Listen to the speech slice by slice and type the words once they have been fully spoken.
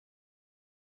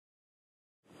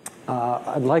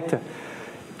I'd like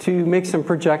to make some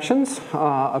projections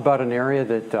about an area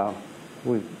that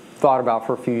we've thought about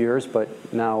for a few years, but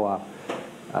now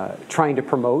trying to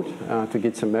promote to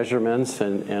get some measurements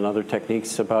and other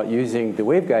techniques about using the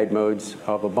waveguide modes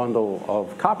of a bundle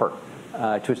of copper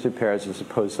twisted pairs, as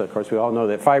opposed to, of course, we all know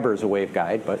that fiber is a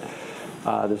waveguide, but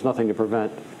there's nothing to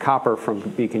prevent copper from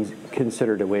being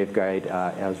considered a waveguide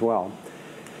as well.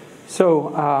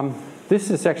 So this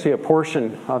is actually a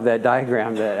portion of that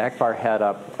diagram that Akbar had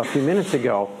up a few minutes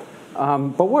ago.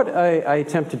 But what I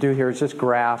attempt to do here is just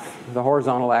graph the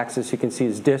horizontal axis. You can see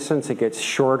is distance. It gets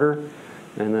shorter.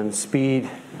 And then speed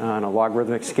on a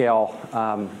logarithmic scale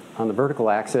on the vertical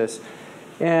axis.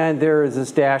 And there is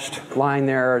this dashed line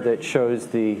there that shows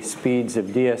the speeds of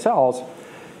DSLs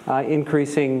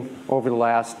increasing over the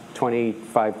last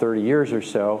 25, 30 years or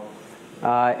so.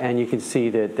 And you can see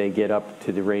that they get up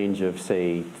to the range of,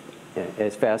 say,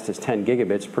 as fast as 10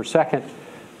 gigabits per second.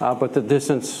 But the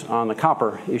distance on the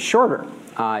copper is shorter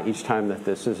each time that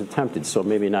this is attempted. So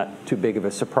maybe not too big of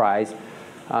a surprise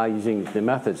using the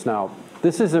methods. Now,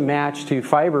 this is a match to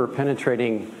fiber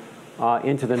penetrating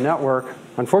into the network.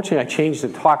 Unfortunately, I changed the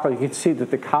talk, but you can see that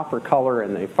the copper color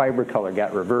and the fiber color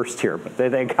got reversed here. But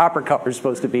the copper color is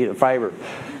supposed to be the fiber,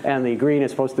 and the green is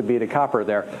supposed to be the copper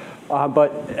there.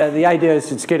 But the idea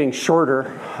is it's getting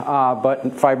shorter,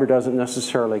 but fiber doesn't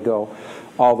necessarily go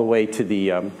all the way to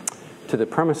the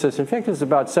premises. In fact, there's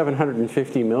about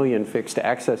 750 million fixed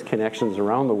access connections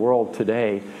around the world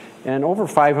today. And over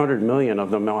 500 million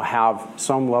of them will have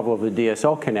some level of the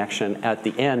DSL connection at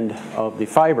the end of the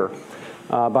fiber.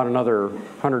 About another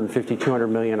 150, 200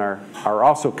 million are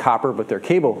also copper, but they're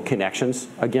cable connections,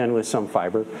 again with some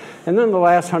fiber. And then the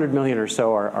last 100 million or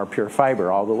so are pure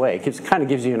fiber all the way. It kind of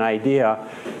gives you an idea,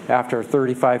 after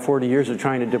 35, 40 years of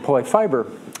trying to deploy fiber,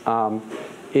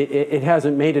 it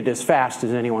hasn't made it as fast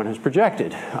as anyone has projected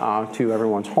to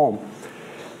everyone's home.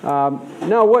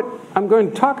 Now what I'm going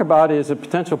to talk about is a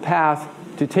potential path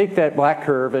to take that black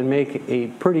curve and make a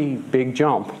pretty big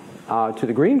jump to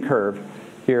the green curve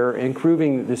here,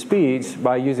 improving the speeds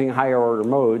by using higher order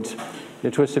modes in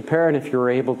a twisted pair. And if you're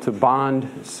able to bond,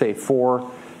 say,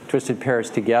 4 twisted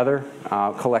pairs together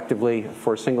collectively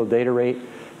for a single data rate,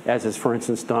 as is, for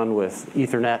instance, done with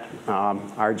Ethernet,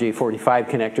 RJ45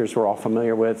 connectors we're all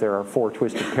familiar with. There are 4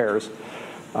 twisted pairs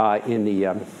in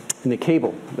the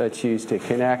cable that's used to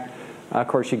connect. Of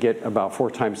course, you get about 4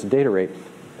 times the data rate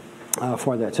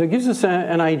for that. So it gives us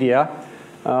an idea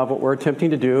of what we're attempting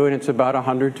to do, and it's about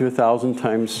 100 to 1,000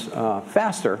 times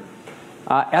faster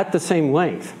at the same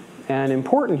length. And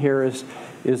important here is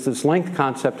this length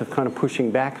concept of kind of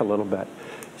pushing back a little bit.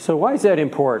 So why is that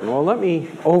important? Well, let me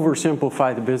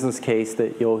oversimplify the business case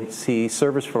that you'll see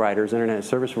service providers, internet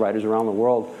service providers around the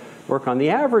world work on. The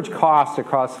average cost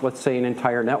across, let's say, an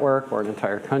entire network or an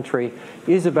entire country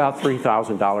is about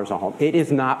 $3,000 a home. It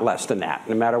is not less than that,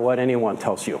 no matter what anyone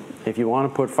tells you. If you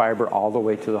want to put fiber all the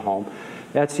way to the home,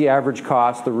 that's the average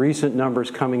cost. The recent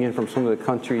numbers coming in from some of the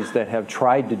countries that have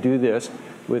tried to do this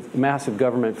with massive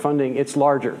government funding, it's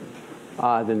larger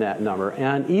than that number.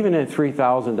 And even at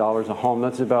 $3,000 a home,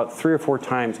 that's about 3 or 4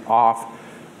 times off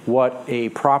what a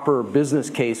proper business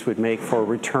case would make for a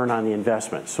return on the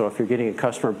investment. So if you're getting a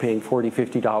customer paying $40,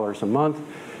 $50 a month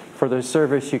for the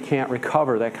service, you can't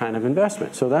recover that kind of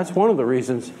investment. So that's one of the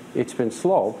reasons it's been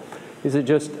slow, is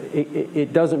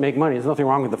it doesn't make money. There's nothing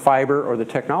wrong with the fiber or the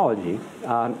technology,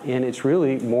 and it's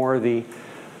really more the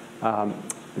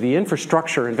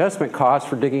infrastructure investment costs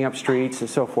for digging up streets and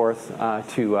so forth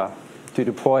to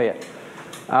deploy it.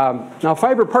 Now,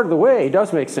 fiber part of the way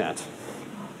does make sense.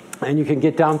 And you can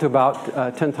get down to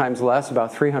about 10 times less,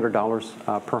 about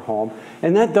 $300 per home.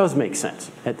 And that does make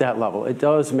sense at that level. It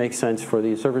does make sense for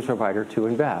the service provider to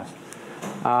invest.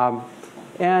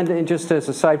 And just as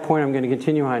a side point, I'm going to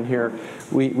continue on here.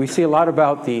 We see a lot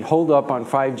about the holdup on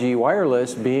 5G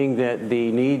wireless being that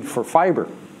the need for fiber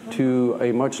to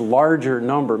a much larger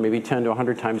number, maybe 10 to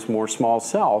 100 times more small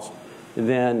cells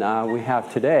than we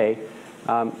have today.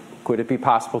 Could it be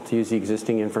possible to use the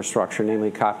existing infrastructure, namely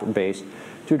copper-based,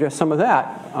 to address some of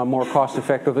that more cost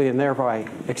effectively and thereby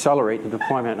accelerate the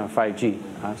deployment of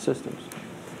 5G systems?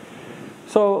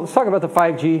 So let's talk about the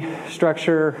 5G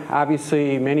structure.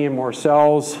 Obviously, many and more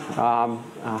cells,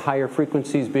 higher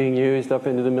frequencies being used up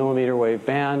into the millimeter wave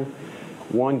band,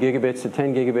 1 gigabits to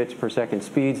 10 gigabits per second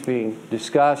speeds being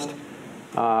discussed,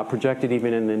 projected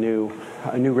even in the new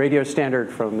radio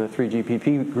standard from the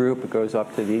 3GPP group. It goes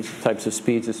up to these types of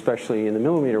speeds, especially in the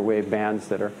millimeter wave bands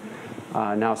that are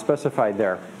now specified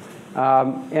there.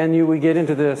 And we get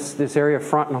into this area of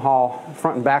front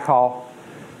and back haul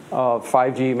of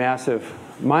 5G massive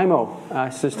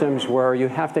MIMO systems where you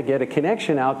have to get a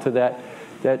connection out to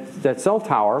that cell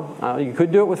tower. You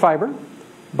could do it with fiber,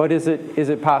 but is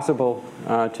it possible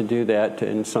to do that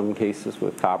in some cases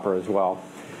with copper as well?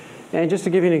 And just to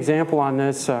give you an example on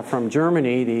this from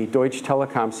Germany, the Deutsche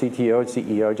Telekom CTO and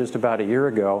CEO just about a year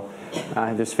ago,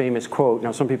 this famous quote.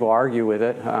 Now some people argue with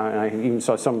it, and I even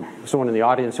saw someone in the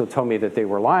audience who told me that they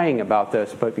were lying about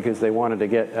this, but because they wanted to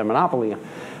get a monopoly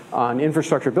on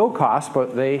infrastructure build costs,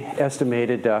 but they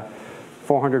estimated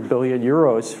 400 billion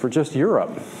euros for just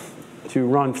Europe to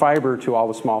run fiber to all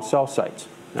the small cell sites.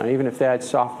 Now even if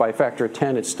that's off by a factor of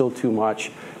 10, it's still too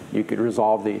much. You could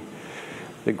resolve the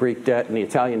Greek debt and the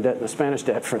Italian debt and the Spanish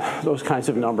debt for those kinds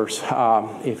of numbers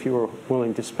if you were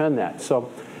willing to spend that. So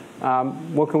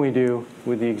what can we do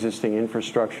with the existing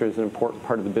infrastructure is an important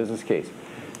part of the business case.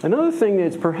 Another thing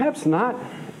that's perhaps not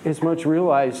as much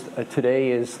realized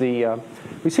today is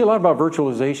we see a lot about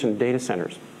virtualization of data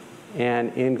centers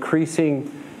and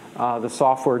increasing the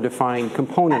software-defined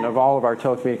component of all of our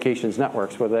telecommunications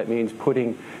networks, whether that means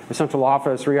putting a central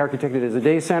office re-architected as a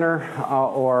data center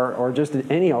or just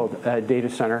any old data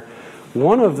center.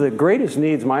 One of the greatest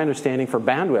needs, my understanding, for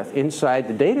bandwidth inside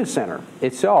the data center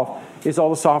itself is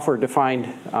all the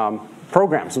software-defined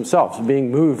programs themselves being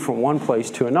moved from one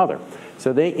place to another.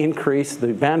 So they increase the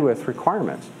bandwidth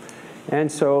requirements.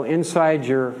 And so inside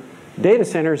your data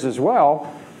centers as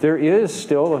well, there is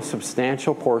still a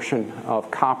substantial portion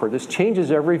of copper. This changes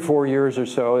every 4 years or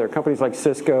so. There are companies like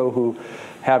Cisco who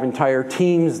have entire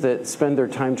teams that spend their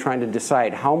time trying to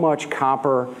decide how much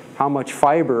copper, how much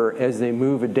fiber as they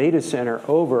move a data center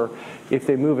over. If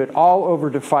they move it all over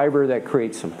to fiber, that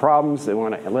creates some problems. They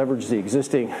want to leverage the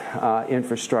existing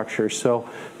infrastructure. So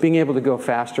being able to go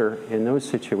faster in those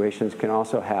situations can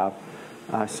also have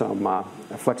some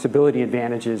flexibility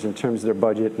advantages in terms of their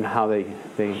budget and how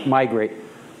they migrate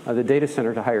the data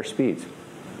center to higher speeds.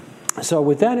 So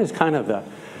with that as kind of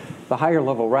the higher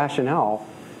level rationale,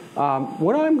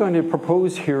 what I'm going to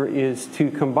propose here is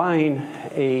to combine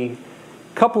a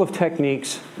couple of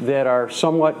techniques that are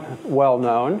somewhat well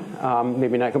known,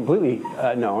 maybe not completely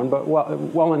known, but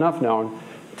well enough known,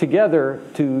 together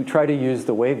to try to use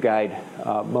the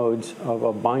waveguide modes of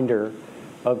a binder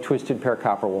of twisted pair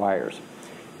copper wires.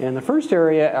 And the first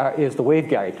area is the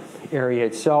waveguide area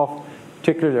itself.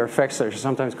 Particularly their effects that are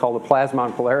sometimes called the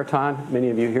plasmon polariton.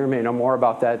 Many of you here may know more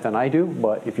about that than I do,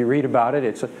 but if you read about it,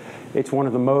 it's one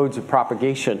of the modes of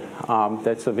propagation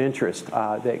that's of interest,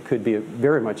 that could be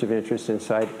very much of interest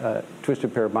inside a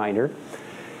twisted pair binder.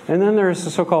 And then there's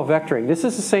the so-called vectoring. This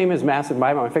is the same as massive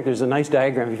MIMO. In fact, there's a nice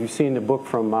diagram, if you've seen the book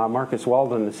from Marcus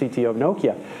Walden, the CTO of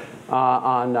Nokia,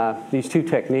 on these two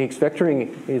techniques.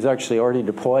 Vectoring is actually already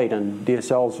deployed on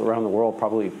DSLs around the world,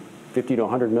 probably 50 to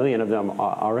 100 million of them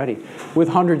already, with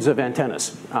hundreds of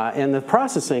antennas. And the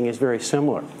processing is very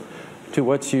similar to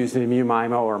what's used in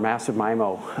mmWMIMO or massive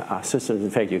MIMO systems. In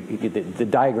fact, the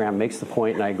diagram makes the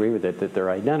point, and I agree with it, that they're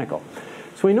identical.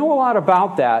 So we know a lot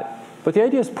about that, but the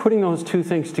idea is putting those two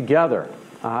things together.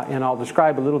 And I'll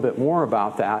describe a little bit more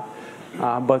about that.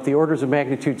 But the orders of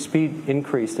magnitude speed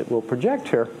increase that we'll project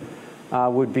here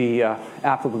would be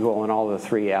applicable in all the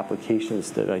three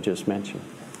applications that I just mentioned.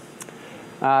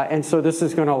 And so this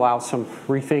is going to allow some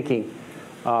rethinking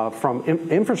from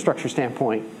infrastructure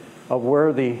standpoint of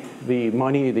where the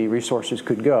money, the resources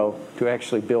could go to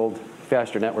actually build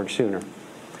faster networks sooner.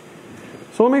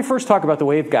 So let me first talk about the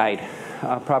waveguide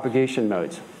propagation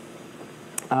modes.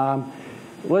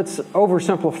 Let's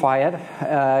oversimplify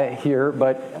it here,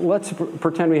 but let's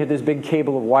pretend we had this big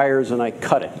cable of wires and I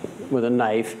cut it with a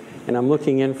knife, and I'm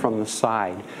looking in from the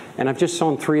side. And I've just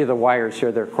shown 3 of the wires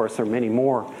here. There, of course, there are many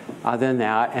more than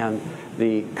that, and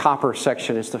the copper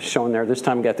section is shown there. This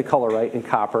time I got the color right in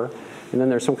copper. And then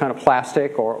there's some kind of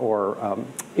plastic or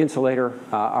insulator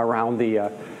around the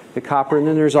copper. And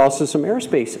then there's also some air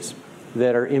spaces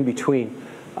that are in between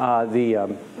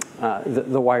the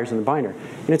wires in the binder.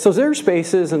 And it's those air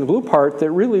spaces and the blue part that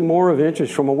are really more of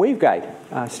interest from a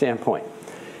waveguide standpoint.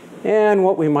 And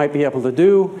what we might be able to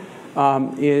do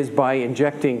is by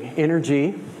injecting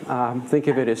energy, think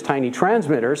of it as tiny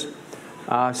transmitters,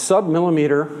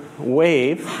 sub-millimeter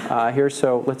wave here,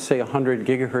 so let's say 100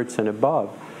 gigahertz and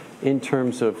above in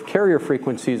terms of carrier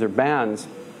frequencies or bands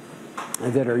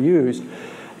that are used,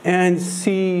 and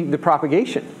see the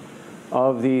propagation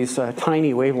of these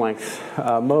tiny wavelength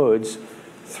modes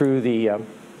through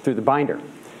the binder.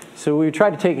 So we try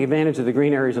to take advantage of the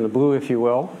green areas and the blue, if you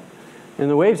will, and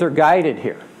the waves are guided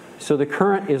here. So the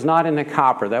current is not in the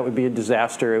copper. That would be a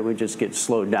disaster. It would just get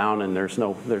slowed down, and there's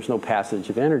no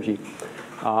passage of energy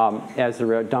as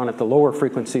they're down at the lower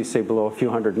frequencies, say below a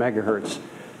few hundred megahertz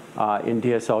in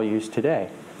DSL use today.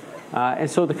 And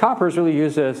so the copper is really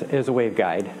used as a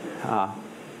waveguide.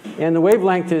 And the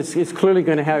wavelength is clearly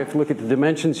going to have, if you look at the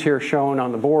dimensions here shown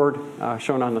on the board,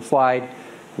 shown on the slide,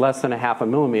 less than 0.5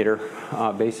 millimeter,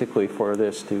 basically, for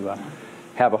this to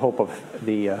have a hope of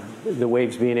the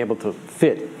waves being able to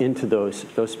fit into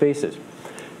those spaces.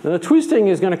 Now the twisting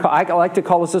is going to, I like to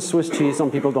call this a Swiss cheese.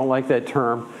 Some people don't like that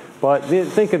term. But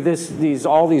think of this,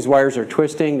 all these wires are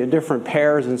twisting. The different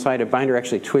pairs inside a binder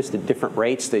actually twist at different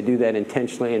rates. They do that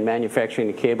intentionally in manufacturing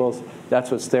the cables.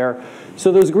 That's what's there.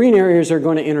 So those green areas are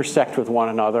going to intersect with one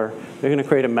another. They're going to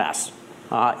create a mess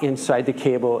inside the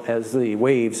cable as the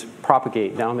waves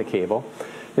propagate down the cable.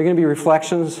 There are going to be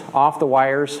reflections off the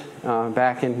wires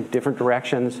back in different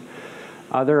directions.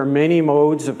 There are many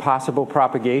modes of possible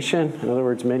propagation. In other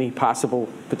words, many possible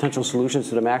potential solutions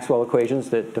to the Maxwell equations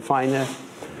that define this.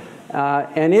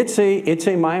 And it's a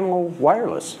MIMO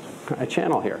wireless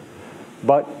channel here.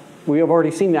 But we have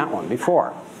already seen that one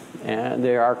before. And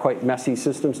there are quite messy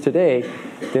systems today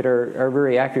that are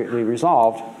very accurately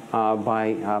resolved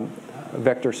by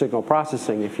vector signal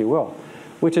processing, if you will,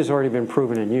 which has already been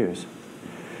proven in use.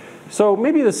 So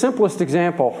maybe the simplest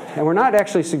example, and we're not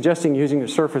actually suggesting using the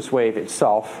surface wave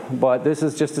itself, but this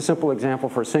is just a simple example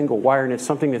for a single wire, and it's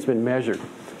something that's been measured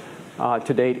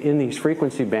to date in these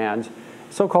frequency bands.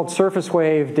 So-called surface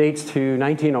wave dates to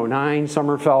 1909,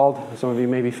 Sommerfeld. Some of you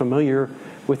may be familiar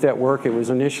with that work. It was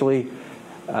initially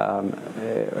hailed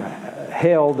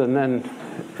and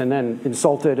then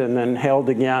insulted and then hailed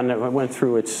again. It went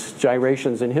through its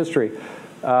gyrations in history.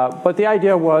 But the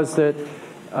idea was that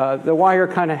the wire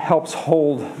kind of helps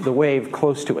hold the wave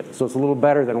close to it. So it's a little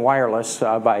better than wireless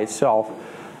by itself.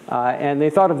 And they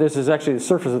thought of this as actually the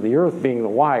surface of the Earth being the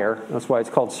wire. That's why it's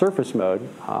called surface mode,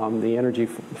 the energy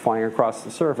flying across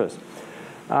the surface.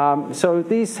 So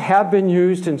these have been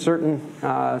used in certain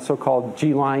so-called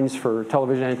G-lines for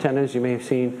television antennas you may have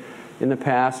seen in the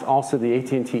past. Also, the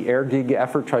AT&T AirGig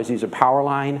effort tries to use a power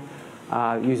line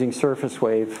using surface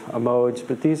wave modes.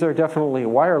 But these are definitely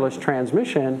wireless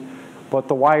transmission, but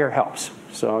the wire helps.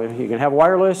 So you can have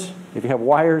wireless. If you have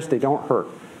wires, they don't hurt.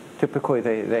 Typically,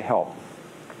 they help.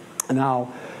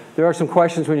 Now, there are some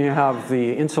questions when you have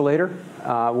the insulator.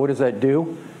 What does that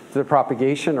do to the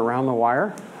propagation around the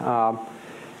wire?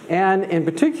 And in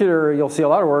particular, you'll see a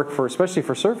lot of work, especially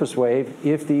for surface wave.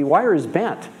 If the wire is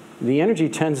bent, the energy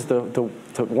tends to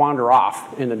wander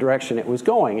off in the direction it was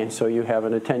going, and so you have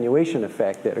an attenuation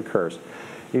effect that occurs.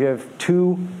 You have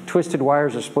two twisted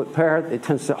wires or split pair. It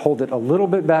tends to hold it a little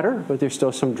bit better, but there's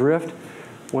still some drift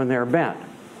when they're bent.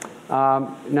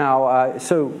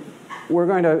 So we're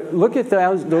going to look at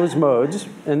those modes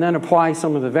and then apply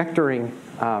some of the vectoring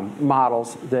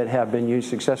models that have been used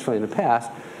successfully in the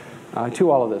past to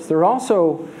all of this. There are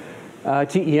also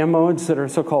TEM modes that are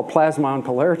so-called plasma and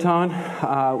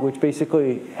polariton, which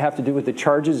basically have to do with the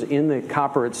charges in the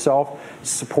copper itself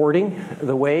supporting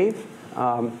the wave.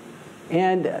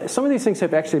 And some of these things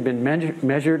have actually been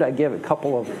measured. I give a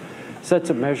couple of sets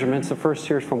of measurements. The first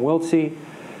here is from Wiltsey.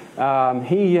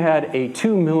 He had a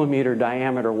 2 millimeter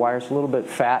diameter wire, it's a little bit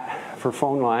fat for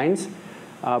phone lines,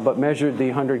 but measured the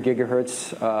 100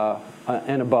 gigahertz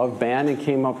and above band and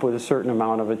came up with a certain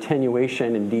amount of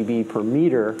attenuation in dB per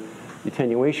meter,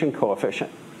 attenuation coefficient.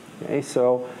 Okay,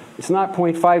 so it's not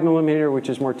 0.5 millimeter, which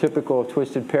is more typical of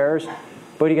twisted pairs,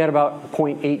 but you got about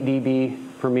 0.8 dB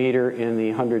per meter in the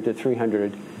 100 to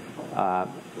 300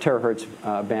 terahertz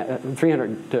band,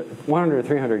 100 to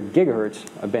 300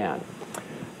 gigahertz band.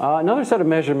 Another set of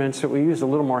measurements that we used a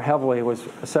little more heavily was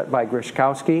set by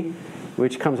Grishkowski,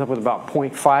 which comes up with about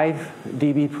 0.5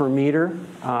 dB per meter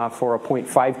for a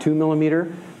 0.52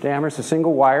 millimeter diameter. It's a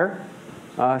single wire.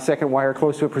 Second wire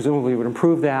close to it presumably would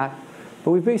improve that.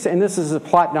 But we've basically, and this is a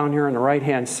plot down here on the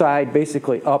right-hand side.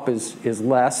 Basically, up is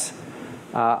less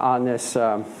on this,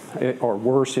 or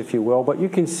worse, if you will. But you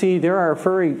can see there are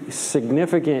very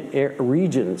significant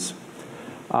regions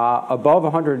above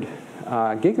 100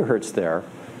 gigahertz there,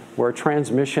 where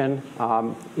transmission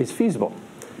is feasible.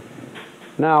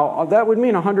 Now, that would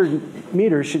mean 100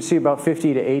 meters should see about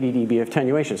 50 to 80 dB of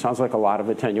attenuation. Sounds like a lot of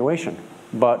attenuation.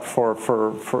 But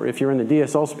for if you're in the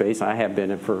DSL space, I have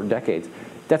been for decades,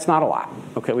 that's not a lot.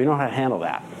 Okay, we know how to handle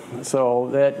that. So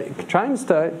that tries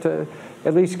to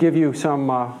at least give you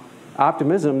some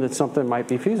optimism that something might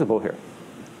be feasible here.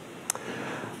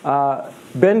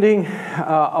 Bending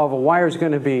of a wire is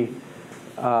going to be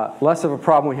less of a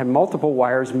problem. We have multiple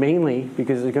wires, mainly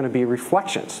because there's going to be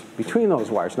reflections between those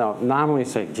wires. Now, normally you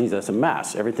say, geez, that's a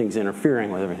mess. Everything's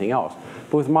interfering with everything else.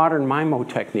 But with modern MIMO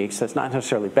techniques, that's not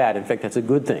necessarily bad. In fact, that's a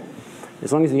good thing.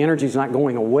 As long as the energy is not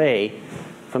going away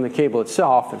from the cable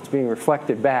itself, it's being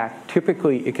reflected back.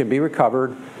 Typically, it can be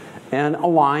recovered and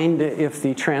aligned if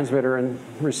the transmitter and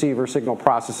receiver signal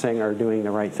processing are doing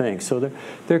the right thing. So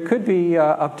there could be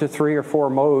up to 3 or 4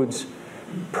 modes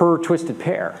per twisted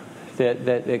pair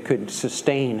that could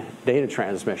sustain data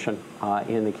transmission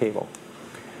in the cable.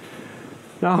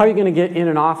 Now, how are you going to get in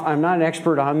and off? I'm not an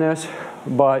expert on this,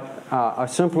 but a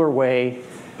simpler way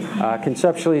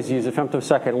conceptually is to use a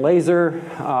femtosecond laser,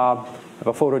 have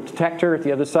a photodetector at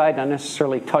the other side, not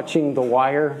necessarily touching the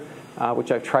wire,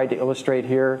 which I've tried to illustrate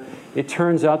here. It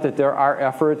turns out that there are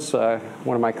efforts.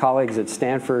 One of my colleagues at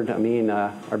Stanford, Amin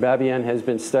Arbabian, has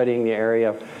been studying the area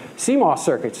of CMOS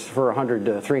circuits for 100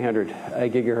 to 300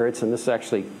 gigahertz, and this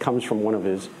actually comes from one of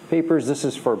his papers. This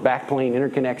is for backplane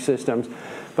interconnect systems,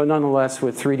 but nonetheless,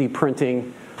 with 3D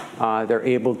printing, they're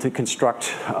able to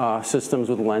construct systems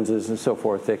with lenses and so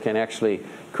forth that can actually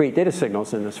create data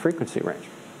signals in this frequency range.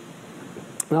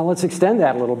 Now let's extend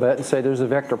that a little bit and say there's a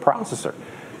vector processor.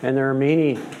 And there are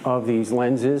many of these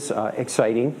lenses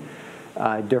exciting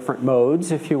different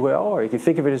modes, if you will, or you can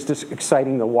think of it as just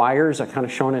exciting the wires. I've kind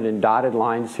of shown it in dotted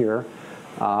lines here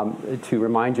to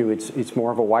remind you it's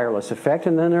more of a wireless effect.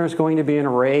 And then there's going to be an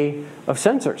array of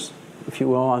sensors, if you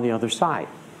will, on the other side.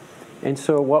 And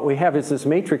so what we have is this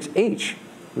matrix H,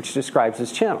 which describes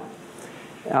this channel.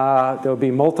 There'll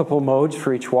be multiple modes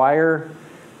for each wire,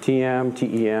 TM,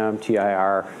 TEM,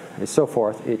 TIR, and so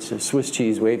forth. It's a Swiss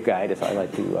cheese waveguide, as I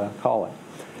like to call it.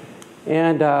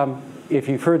 And if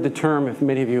you've heard the term, if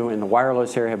many of you in the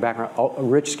wireless area have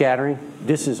background, rich scattering,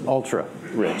 this is ultra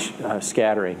rich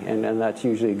scattering, and that's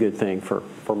usually a good thing for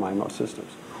MIMO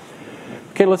systems.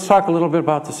 Okay, let's talk a little bit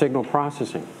about the signal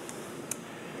processing.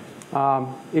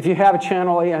 If you have a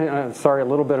channel, sorry, a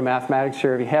little bit of mathematics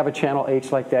here. If you have a channel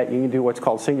H like that, you can do what's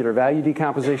called singular value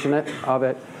decomposition of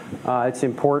it. It's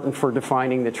important for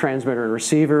defining the transmitter and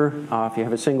receiver. If you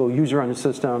have a single user on the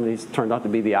system, these turned out to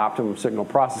be the optimum signal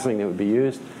processing that would be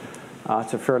used.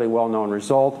 It's a fairly well-known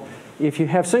result. If you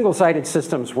have single-sided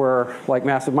systems where, like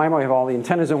massive MIMO, you have all the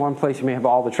antennas in one place, you may have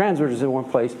all the transmitters in one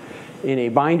place in a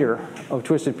binder of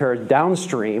twisted pairs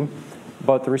downstream,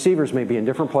 but the receivers may be in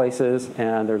different places,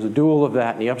 and there's a dual of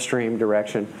that in the upstream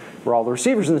direction where all the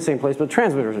receivers are in the same place, but the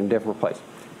transmitters are in a different place.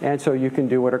 And so you can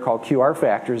do what are called QR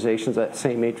factorizations, that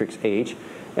same matrix H.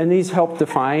 And these help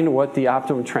define what the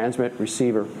optimum transmit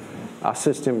receiver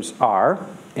systems are.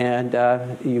 And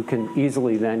you can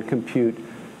easily then compute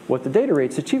what the data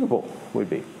rates achievable would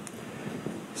be.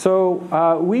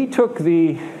 So we took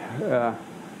the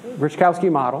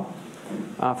Richkowski model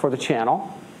for the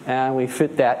channel, and we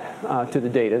fit that to the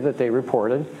data that they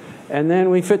reported. And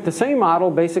then we fit the same model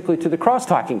basically to the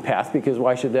crosstalking path, because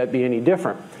why should that be any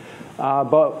different?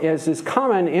 But as is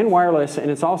common in wireless,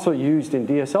 and it's also used in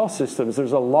DSL systems,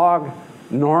 there's a log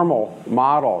normal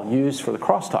model used for the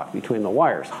crosstalk between the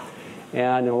wires.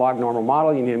 And in a log normal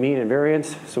model, you need a mean and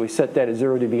variance. So we set that at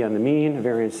 0 dB on the mean,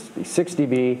 variance be 6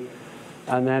 dB.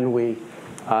 And then we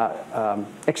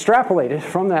extrapolated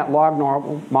from that log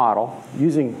normal model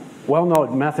using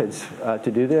well-known methods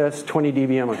to do this, 20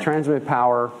 dBm of transmit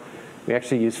power. We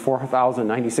actually used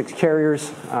 4,096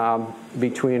 carriers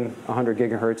between 100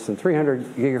 gigahertz and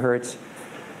 300 gigahertz.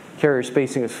 Carrier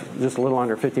spacing is just a little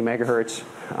under 50 megahertz.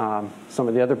 Some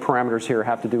of the other parameters here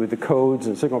have to do with the codes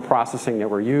and signal processing that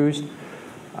were used.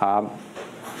 And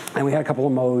we had a couple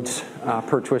of modes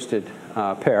per twisted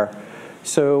pair.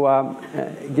 So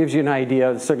it gives you an idea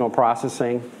of the signal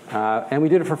processing. And we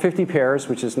did it for 50 pairs,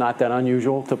 which is not that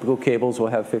unusual. Typical cables will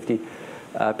have 50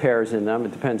 pairs in them.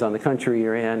 It depends on the country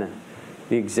you're in and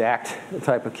the exact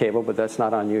type of cable, but that's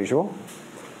not unusual.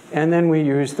 And then we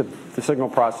use the signal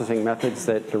processing methods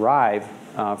that derive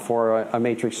for a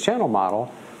matrix channel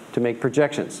model to make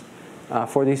projections.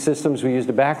 For these systems, we used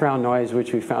a background noise,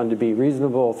 which we found to be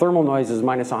reasonable. Thermal noise is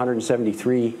minus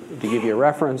 173 to give you a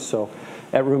reference, so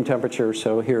at room temperature.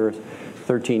 So here,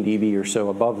 13 dB or so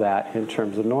above that in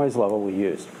terms of noise level we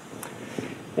used.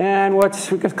 And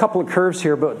we've got a couple of curves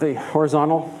here, but the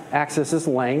horizontal axis is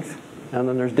length, and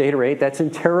then there's data rate. That's in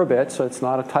terabits, so it's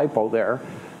not a typo there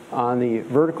on the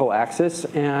vertical axis.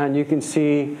 And you can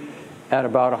see at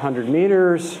about 100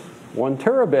 meters, 1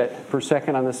 terabit per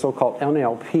second on the so-called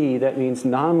NLP. That means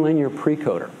nonlinear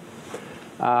precoder.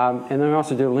 And then we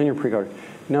also do a linear precoder.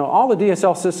 Now, all the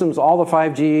DSL systems, all the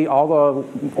 5G, all the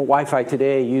Wi-Fi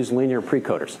today use linear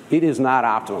precoders. It is not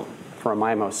optimum for a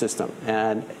MIMO system.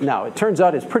 And now, it turns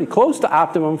out it's pretty close to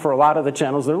optimum for a lot of the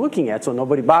channels they're looking at, so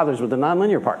nobody bothers with the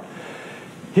nonlinear part.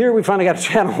 Here, we finally got a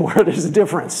channel where there's a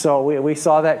difference. So we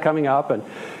saw that coming up, and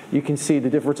you can see the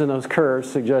difference in those curves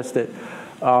suggests that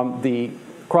the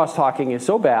crosstalking is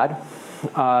so bad,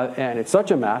 and it's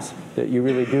such a mess, that you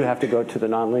really do have to go to the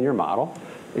nonlinear model.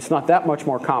 It's not that much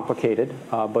more complicated,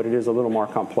 but it is a little more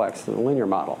complex than the linear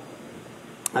model.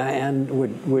 And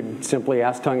would simply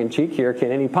ask tongue-in-cheek here,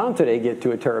 can any pound today get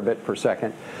to a terabit per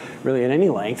second, really at any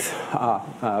length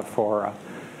for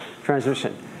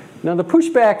transmission? Now the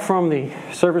pushback from the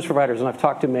service providers, and I've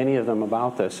talked to many of them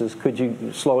about this, is could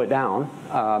you slow it down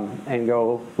and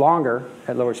go longer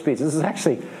at lower speeds? This is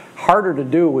actually harder to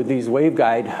do with these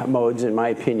waveguide modes, in my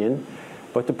opinion,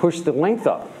 but to push the length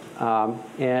up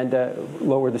and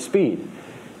lower the speed.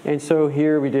 And so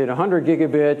here we did 100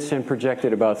 gigabits and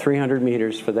projected about 300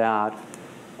 meters for that.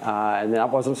 And that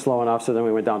wasn't slow enough, so then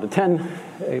we went down to 10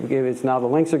 gigabits. Now the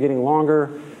lengths are getting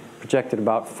longer, projected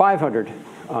about 500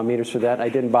 meters for that. I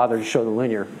didn't bother to show the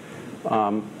linear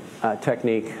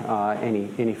technique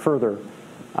any further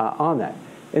on that.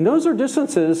 And those are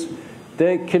distances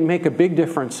that can make a big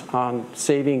difference on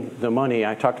saving the money.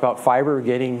 I talked about fiber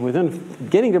getting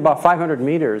to about 500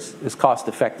 meters is cost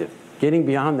effective. Getting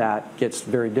beyond that gets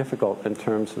very difficult in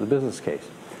terms of the business case.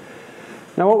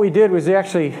 Now what we did was we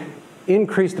actually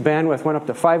increased the bandwidth, went up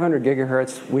to 500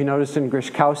 gigahertz. We noticed in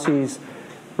Grishkowski's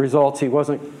results, he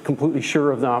wasn't completely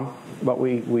sure of them, but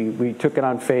we took it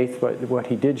on faith, what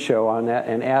he did show on that,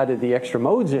 and added the extra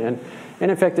modes in.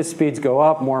 And in fact, the speeds go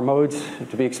up, more modes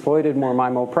to be exploited, more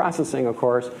MIMO processing, of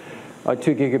course. 2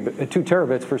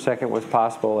 terabits per second was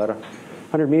possible at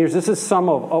 100 meters. This is sum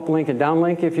of uplink and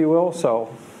downlink, if you will,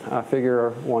 so figure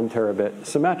 1 terabit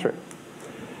symmetric.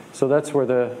 So that's where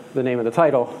the name of the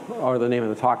title, or the name of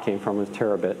the talk came from, was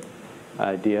Terabit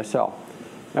DSL.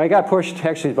 Now I got pushed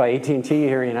actually by AT&T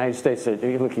here in the United States. Said,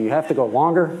 look, you have to go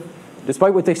longer.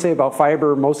 Despite what they say about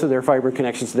fiber, most of their fiber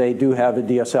connections today do have a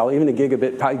DSL. Even the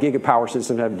giga power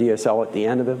systems have DSL at the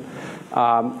end of them.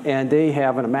 And they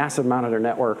have a massive amount of their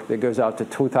network that goes out to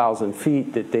 2,000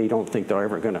 feet that they don't think they're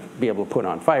ever going to be able to put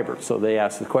on fiber. So they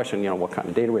asked the question, what kind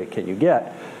of data rate can you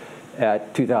get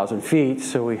at 2,000 feet?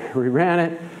 So we ran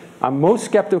it. I'm most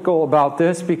skeptical about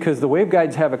this because the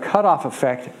waveguides have a cutoff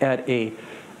effect at a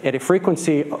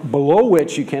frequency below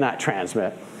which you cannot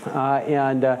transmit.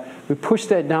 We pushed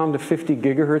that down to 50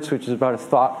 gigahertz, which is about as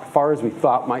far as we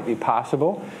thought might be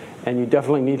possible. And you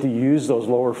definitely need to use those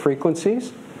lower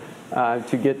frequencies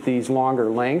to get these longer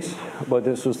lengths. But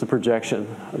this was the projection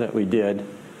that we did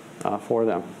for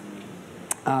them.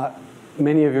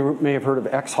 Many of you may have heard of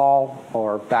X-haul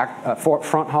or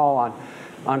front haul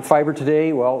on fiber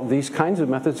today. Well, these kinds of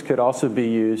methods could also be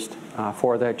used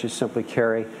for that. Just simply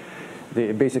carry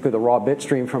basically the raw bit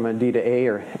stream from a D to A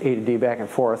or A to D back and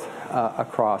forth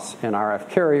across an RF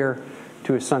carrier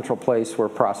to a central place where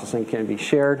processing can be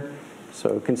shared.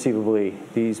 So conceivably,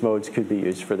 these modes could be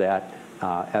used for that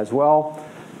as well.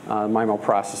 MIMO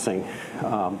processing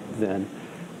then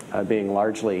being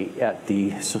largely at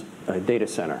the data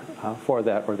center for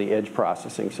that, or the edge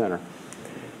processing center.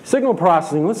 Signal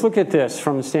processing, let's look at this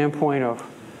from the standpoint of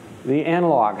the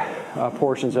analog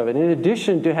portions of it. In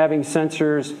addition to having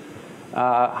sensors,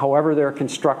 however they're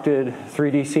constructed,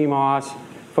 3D CMOS,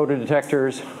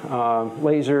 photodetectors,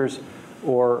 lasers,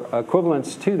 or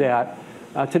equivalents to that,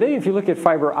 today if you look at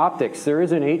fiber optics, there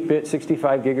is an 8-bit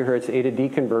 65 gigahertz A to D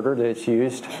converter that's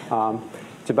used.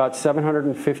 It's about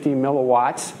 750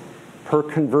 milliwatts per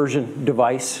conversion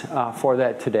device for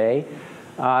that today.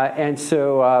 And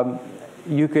so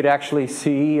you could actually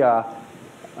see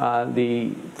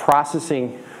the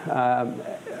processing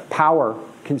power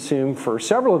consumed for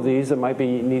several of these that might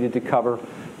be needed to cover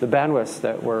the bandwidths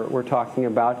that we're talking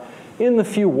about in the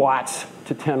few watts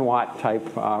to 10 watt type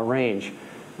range.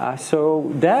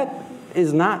 So that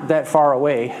is not that far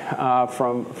away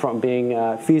from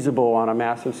being feasible on a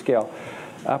massive scale.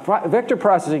 Vector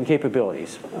processing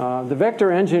capabilities. The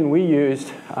vector engine we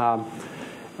used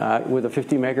with a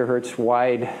 50 megahertz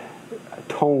wide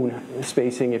tone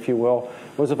spacing, if you will,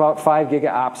 was about 5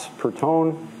 gigaops per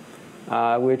tone,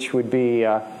 which would be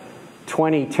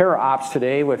 20 teraops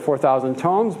today with 4,000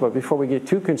 tones. But before we get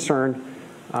too concerned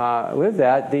with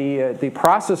that, the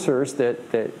processors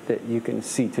that you can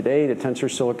see today, the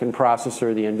Tensor Silicon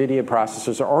processor, the NVIDIA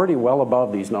processors, are already well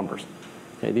above these numbers.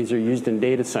 Okay, these are used in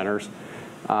data centers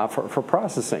for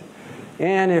processing.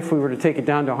 And if we were to take it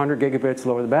down to 100 gigabits,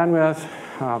 lower the bandwidth,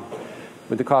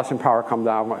 would the cost and power come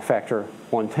down by a factor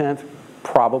 1/10?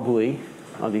 Probably.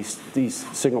 These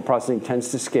signal processing tends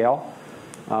to scale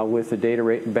with the data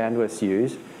rate and bandwidths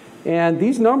used. And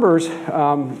these numbers,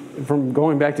 from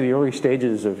going back to the early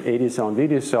stages of ADSL and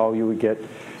VDSL, you would get,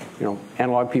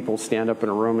 analog people stand up in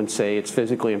a room and say it's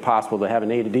physically impossible to have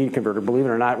an A to D converter. Believe it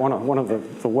or not, one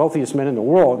of the wealthiest men in the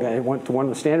world, I went to one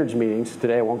of the standards meetings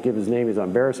today, I won't give his name, he's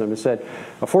embarrassing him, and said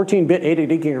a 14-bit A to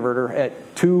D converter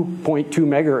at 2.2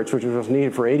 megahertz, which was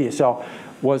needed for ADSL,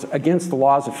 was against the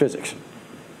laws of physics.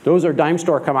 Those are dime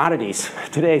store commodities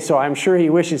today, so I'm sure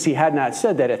he wishes he had not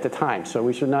said that at the time. So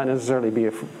we should not necessarily be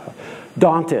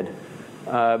daunted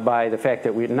by the fact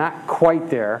that we're not quite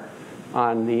there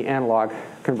on the analog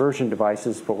conversion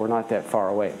devices, but we're not that far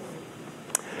away.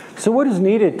 So what is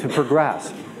needed to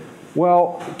progress?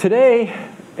 Well, today,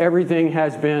 everything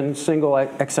has been single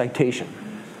excitation.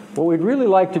 What we'd really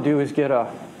like to do is get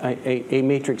a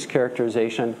matrix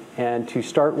characterization, and to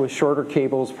start with shorter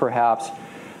cables, perhaps.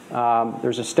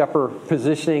 There's a stepper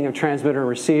positioning of transmitter and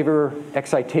receiver,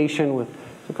 excitation with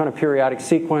some kind of periodic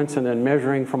sequence, and then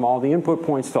measuring from all the input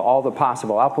points to all the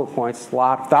possible output points.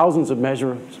 Thousands of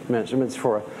measurements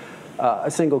for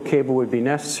a single cable would be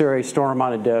necessary, store them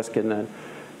on a disk, and then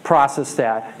process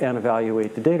that and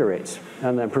evaluate the data rates,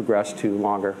 and then progress to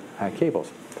longer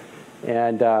cables.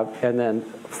 And then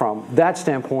from that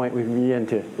standpoint, we begin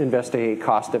to investigate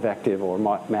cost-effective or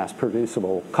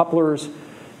mass-producible couplers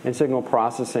and signal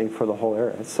processing for the whole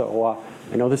area. So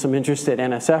I know there's some interest at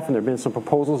NSF, and there have been some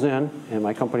proposals in, and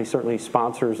my company certainly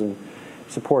sponsors and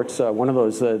supports one of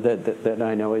those that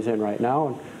I know is in right now.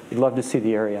 And we'd love to see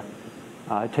the area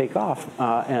take off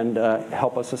and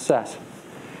help us assess.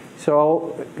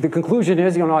 So the conclusion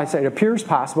is, I say it appears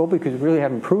possible because we really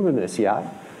haven't proven this yet.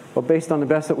 But based on the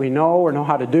best that we know or know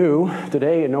how to do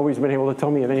today, and nobody's been able to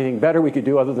tell me of anything better we could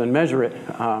do other than measure it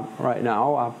right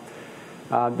now,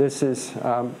 this is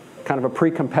kind of a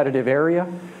pre-competitive area,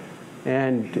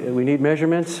 and we need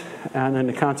measurements and then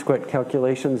the consequent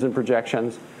calculations and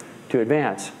projections to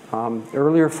advance.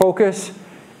 Earlier focus,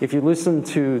 if you listen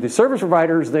to the service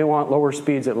providers, they want lower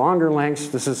speeds at longer lengths.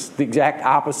 This is the exact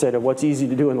opposite of what's easy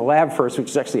to do in the lab first, which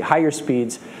is actually higher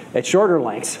speeds at shorter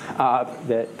lengths.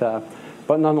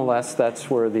 But nonetheless, that's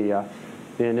where the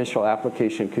initial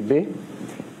application could be.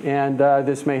 And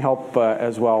this may help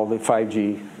as well the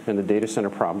 5G and the data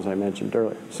center problems I mentioned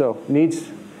earlier. So needs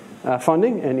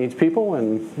funding and needs people.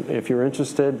 And if you're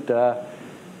interested,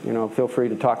 feel free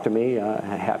to talk to me.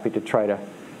 Happy to try to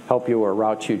help you or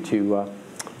route you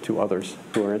to others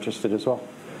who are interested as well.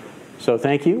 So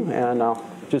thank you. And I'll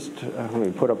just let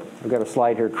me put up, I've got a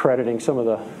slide here crediting some of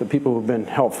the people who've been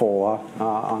helpful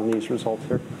on these results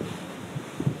here.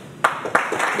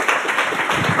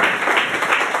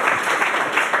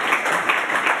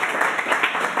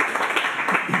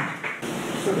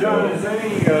 John, is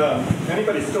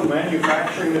anybody still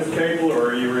manufacturing this cable, or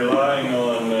are you relying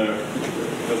on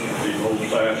just the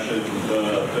old-fashioned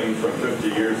things from 50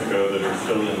 years ago that are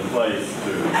still in place to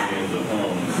millions of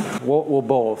homes? Well,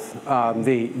 both.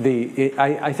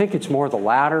 I think it's more the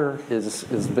latter has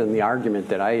been the argument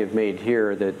that I have made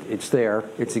here, that it's there,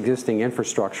 it's existing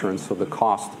infrastructure, and so the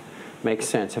cost makes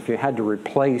sense. If you had to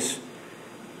replace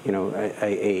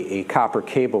a copper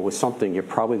cable with something, you're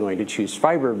probably going to choose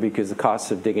fiber because the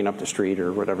costs of digging up the street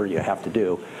or whatever you have to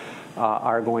do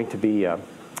are going to be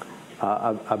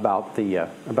about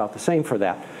the same for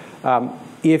that.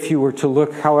 If you were to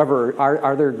look, however,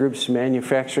 are there groups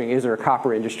manufacturing, is there a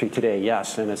copper industry today?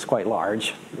 Yes, and it's quite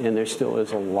large, and there still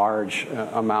is a large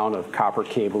amount of copper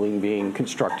cabling being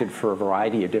constructed for a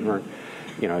variety of different,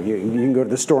 you can go to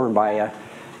the store and buy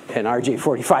an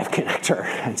RJ45 connector,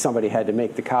 and somebody had to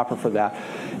make the copper for that.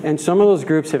 And some of those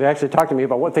groups have actually talked to me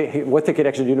about what they could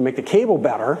actually do to make the cable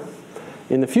better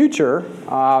in the future,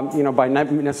 by not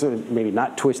necessarily, maybe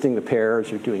not twisting the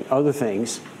pairs or doing other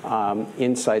things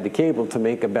inside the cable to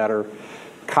make a better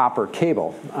copper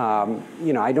cable.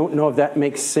 I don't know if that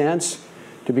makes sense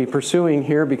to be pursuing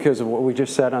here because of what we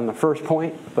just said on the first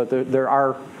point, but there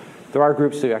are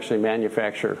groups who actually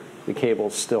manufacture the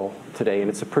cables still today, and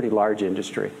it's a pretty large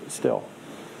industry still.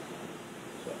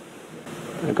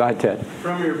 Go ahead, Ted.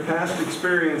 From your past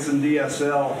experience in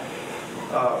DSL,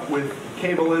 with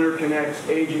cable interconnects,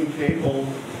 aging cable,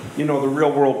 the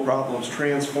real world problems,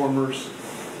 transformers,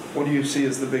 what do you see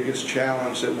as the biggest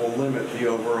challenge that will limit the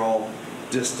overall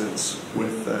distance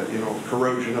with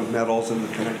corrosion of metals and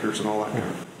the connectors and all that kind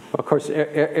of thing? Well, of course,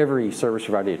 every service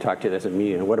provider you talk to that's a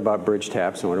meeting, what about bridge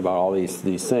taps and what about all these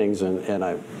things? And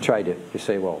I tried to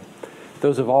say, well,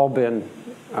 those have all been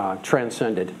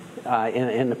transcended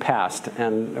in the past.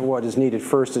 And what is needed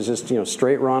first is just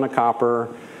straight run of copper.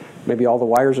 Maybe all the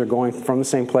wires are going from the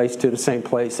same place to the same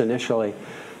place initially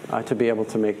to be able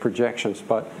to make projections.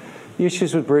 But the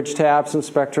issues with bridge taps and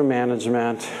spectrum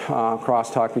management,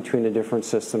 crosstalk between the different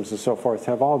systems and so forth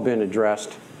have all been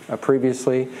addressed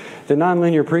previously. The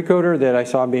nonlinear precoder that I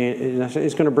saw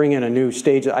is going to bring in a new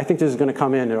stage. I think this is going to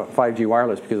come in 5G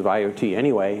wireless because of IoT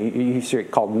anyway. You see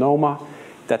it called NOMA.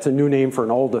 That's a new name for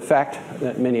an old effect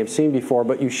that many have seen before,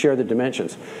 but you share the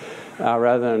dimensions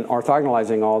rather than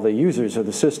orthogonalizing all the users of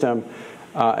the system.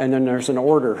 And then there's an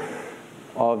order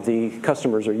of the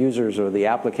customers or users or the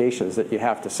applications that you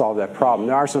have to solve that problem.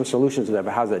 There are some solutions to that,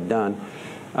 but how's that done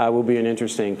will be an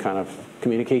interesting kind of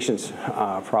communications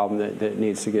problem that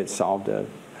needs to get solved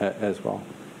as well.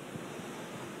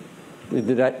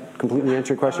 Did that completely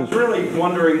answer your question? I was really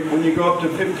wondering, when you go up to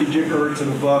 50 gigahertz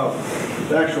and above,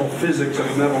 the actual physics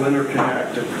of metal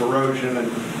interconnect and corrosion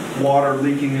and water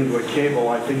leaking into a cable,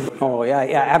 I think. Oh yeah,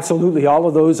 absolutely. All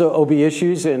of those will be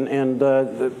issues,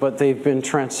 but they've been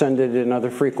transcended in other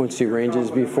frequency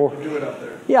ranges before. Do it up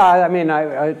there. Yeah, I mean,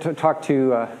 I talked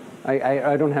to.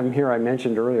 I don't have him here. I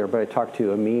mentioned earlier, but I talked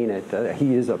to Amin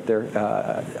he is up there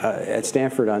at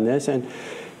Stanford on this, and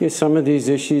some of these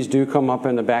issues do come up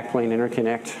in the backplane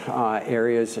interconnect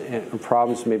areas, and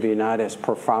problems maybe not as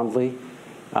profoundly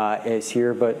as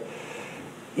here, but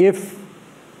if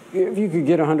you could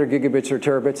get 100 gigabits or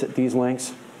terabits at these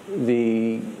lengths,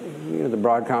 the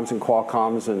Broadcoms and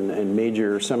Qualcomms and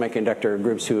major semiconductor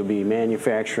groups who would be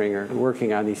manufacturing or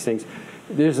working on these things,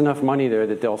 there's enough money there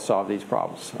that they'll solve these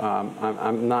problems.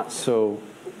 I'm not so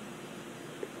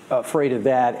afraid of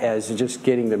that as just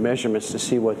getting the measurements to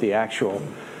see what the actual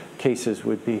cases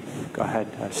would be. Go ahead,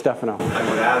 Stefano. I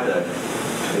would add that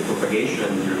the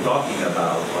propagation you're talking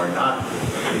about are not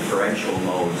differential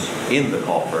modes in the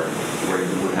copper where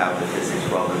you would have the physics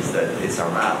problems that is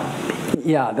around.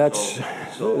 Yeah,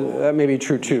 that may be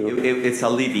true too. It's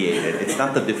alleviated. It's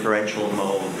not the differential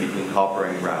mode between copper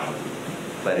and ground,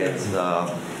 but it's in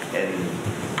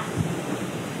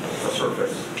the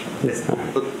surface.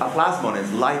 A plasmon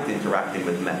is light interacting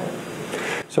with metal.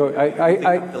 So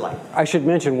I should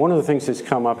mention one of the things that's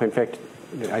come up. In fact,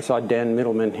 I saw Dan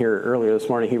Middleman here earlier this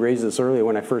morning. He raised this earlier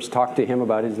when I first talked to him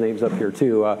about his name's up here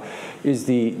too. Is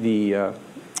the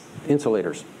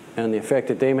insulators and the effect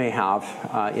that they may have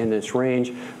in this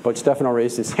range. But Stefano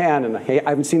raised his hand, and I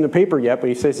haven't seen the paper yet, but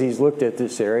he says he's looked at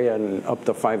this area and up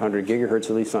to 500 gigahertz,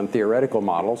 at least on theoretical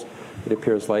models. It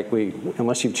appears like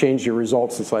unless you've changed your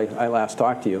results since I last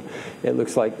talked to you, it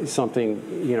looks like something,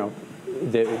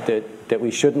 that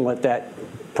we shouldn't let that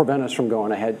prevent us from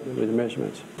going ahead with the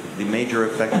measurements. The major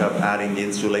effect of adding the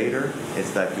insulator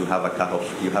is that you have a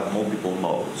cutoff, you have multiple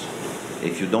modes.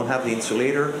 If you don't have the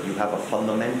insulator, you have a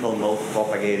fundamental mode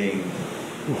propagating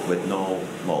with no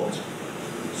modes.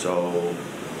 So,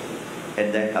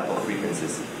 and then cutoff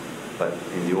frequencies, but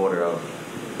in the order of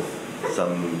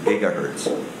some gigahertz,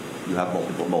 you have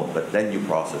multiple modes, but then you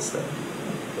process them.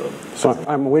 So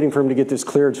I'm waiting for him to get this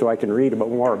cleared so I can read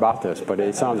more about this, but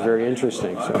it sounds very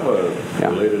interesting. So, I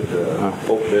have a related,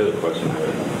 there's a question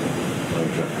there.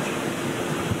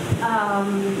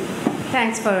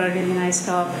 Thanks for a really nice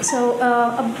talk. So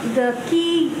the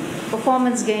key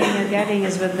performance gain you're getting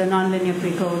is with the nonlinear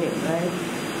precoding, right?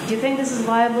 Do you think this is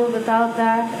viable without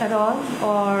that at all,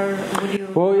 or would you?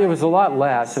 Well, it was a lot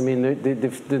less. I mean,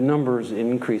 the numbers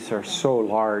increase are so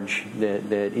large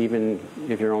that even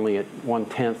if you're only at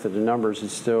 1/10 of the numbers, it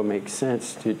still makes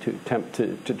sense to attempt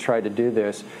to try to do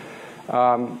this.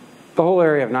 The whole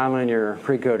area of nonlinear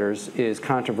precoders is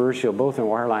controversial, both in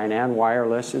wireline and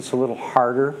wireless. It's a little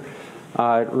harder.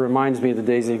 It reminds me of the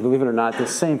days, believe it or not, the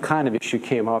same kind of issue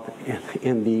came up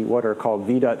in the what are called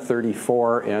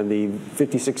V.34 and the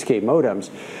 56K modems,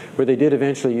 where they did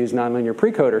eventually use nonlinear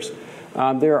precoders.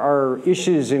 There are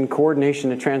issues in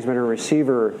coordination of transmitter and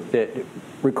receiver that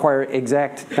require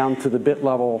exact, down to the bit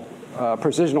level,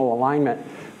 precisional alignment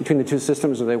between the two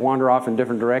systems, or they wander off in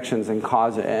different directions and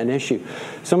cause an issue.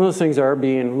 Some of those things are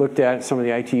being looked at, some of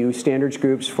the ITU standards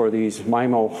groups for these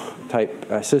MIMO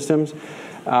type systems.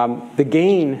 The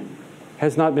gain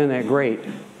has not been that great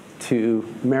to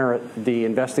merit the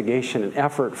investigation and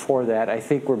effort for that. I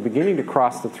think we're beginning to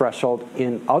cross the threshold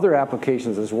in other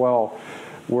applications as well,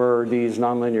 where these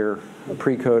nonlinear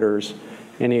precoders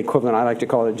and the equivalent, I like to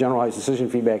call it a generalized decision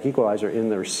feedback equalizer in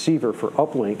the receiver for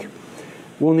uplink,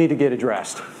 will need to get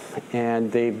addressed.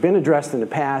 And they've been addressed in the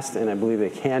past, and I believe they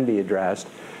can be addressed.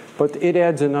 But it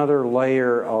adds another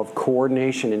layer of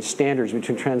coordination and standards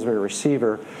between transmitter and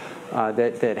receiver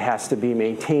that has to be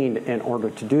maintained in order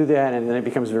to do that, and then it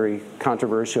becomes very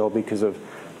controversial because of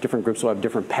different groups will have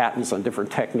different patents on different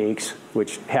techniques,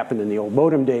 which happened in the old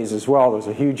modem days as well. There was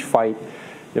a huge fight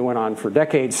that went on for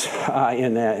decades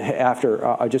in that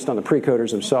after just on the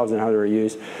precoders themselves and how they were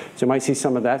used. So you might see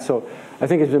some of that. So I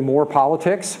think it's been more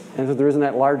politics, and so there isn't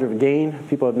that large of a gain.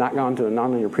 People have not gone to the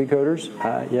nonlinear precoders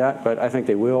yet, but I think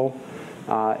they will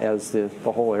as the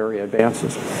whole area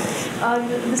advances.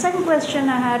 The second question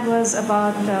I had was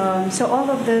about, so all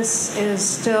of this is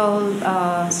still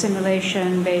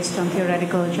simulation based on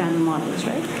theoretical channel models,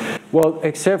 right? Well,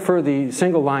 except for the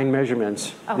single line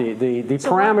measurements, Oh. the So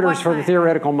parameters what for the kind?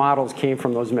 theoretical models came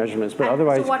from those measurements, but And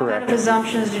otherwise so what correct. kind of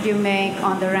assumptions did you make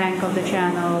on the rank of the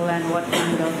channel and what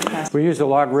kind of test? We used a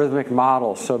logarithmic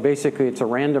model, so basically it's a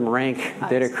random rank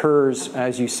that I see. occurs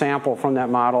as you sample from that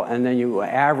model, and then you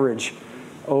average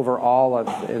over all of.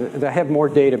 I have more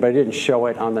data, but I didn't show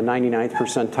it on the 99th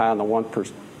percentile and the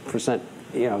 1%,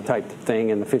 type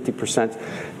thing, and the 50%.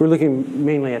 We're looking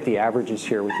mainly at the averages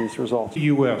here with these results. The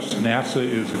U.S., NASA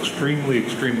is extremely,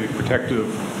 extremely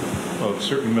protective of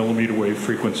certain millimeter wave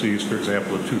frequencies, for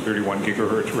example, at 231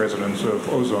 gigahertz resonance of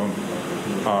ozone,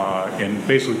 and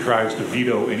basically tries to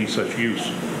veto any such use.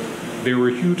 There were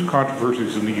huge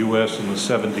controversies in the U.S. in the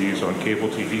 70s on cable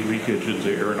TV leakage into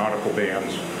aeronautical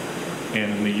bands, and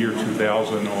in the year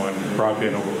 2000 on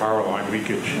broadband over power line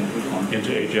leakage into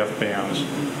HF bands.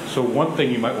 So one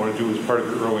thing you might want to do as part of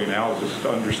your early analysis is to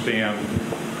understand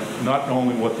not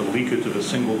only what the leakage of a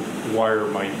single wire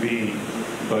might be,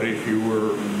 but if you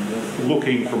were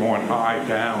looking from on high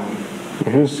down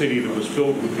a city that was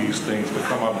filled with these things, to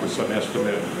come up with some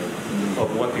estimate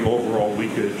of what the overall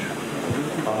leakage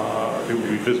it would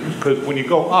be visible. Because when you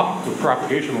go up, the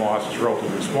propagation loss is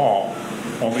relatively small,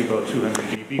 only about 200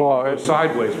 dB. Well,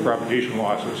 sideways, propagation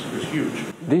loss is huge.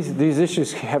 These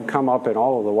issues have come up in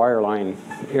all of the wireline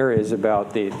areas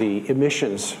about the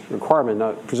emissions requirement.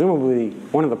 Now, presumably,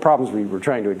 one of the problems we were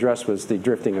trying to address was the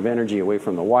drifting of energy away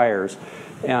from the wires,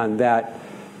 and that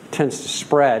tends to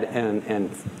spread,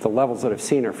 and the levels that I've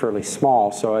seen are fairly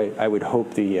small, so I would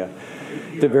hope the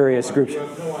various groups. You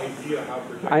have no idea how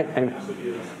protected NASA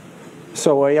is.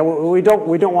 So yeah, we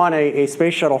don't want a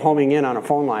space shuttle homing in on a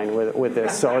phone line with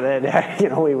this, so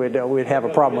that we'd have a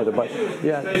problem with it. But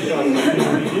yeah. The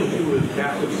issue is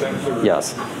passive sensors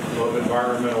Yes. of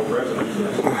environmental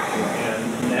resonances,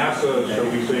 and NASA, shall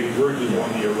we say, verges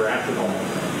on the irrational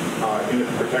in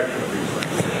its protection of these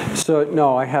things. So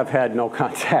no, I have had no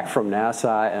contact from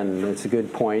NASA, and it's a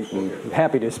good point, and I'm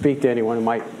happy to speak to anyone who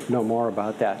might know more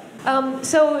about that.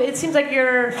 So it seems like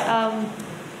you're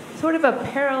sort of a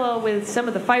parallel with some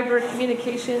of the fiber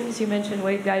communications. You mentioned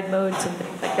waveguide modes and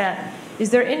things like that.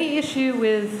 Is there any issue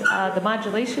with the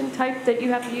modulation type that you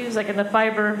have to use? Like in the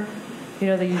fiber,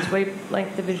 they use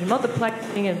wavelength division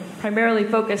multiplexing and primarily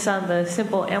focus on the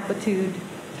simple amplitude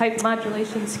type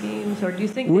modulation schemes, or do you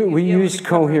think that We you'd be able used to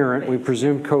cover coherent. We both?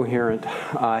 presumed coherent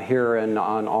here and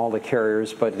on all the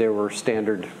carriers, but there were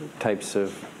standard types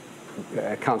of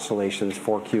constellations,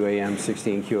 4 QAM,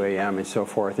 16 QAM, and so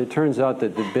forth. It turns out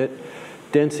that the bit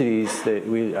densities that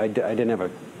I didn't have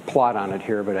a plot on it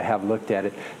here, but I have looked at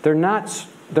it. They're not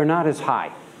as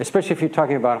high, especially if you're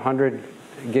talking about 100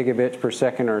 gigabits per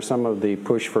second or some of the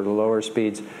push for the lower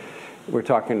speeds. We're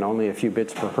talking only a few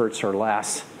bits per hertz or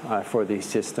less for these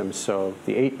systems. So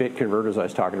the 8-bit converters I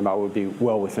was talking about would be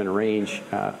well within range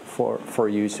for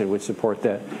use and would support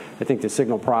that. I think the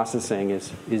signal processing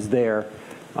is there.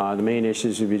 The main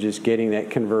issues would be just getting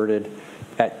that converted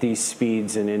at these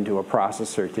speeds and into a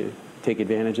processor to take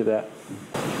advantage of that.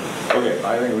 Okay,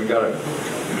 I think we got to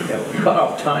cut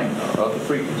off time now about the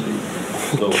frequency.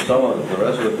 So some of the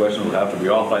rest of the questions will have to be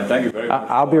offline. Thank you very much.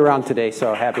 I'll be around today,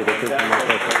 so happy to take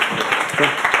them.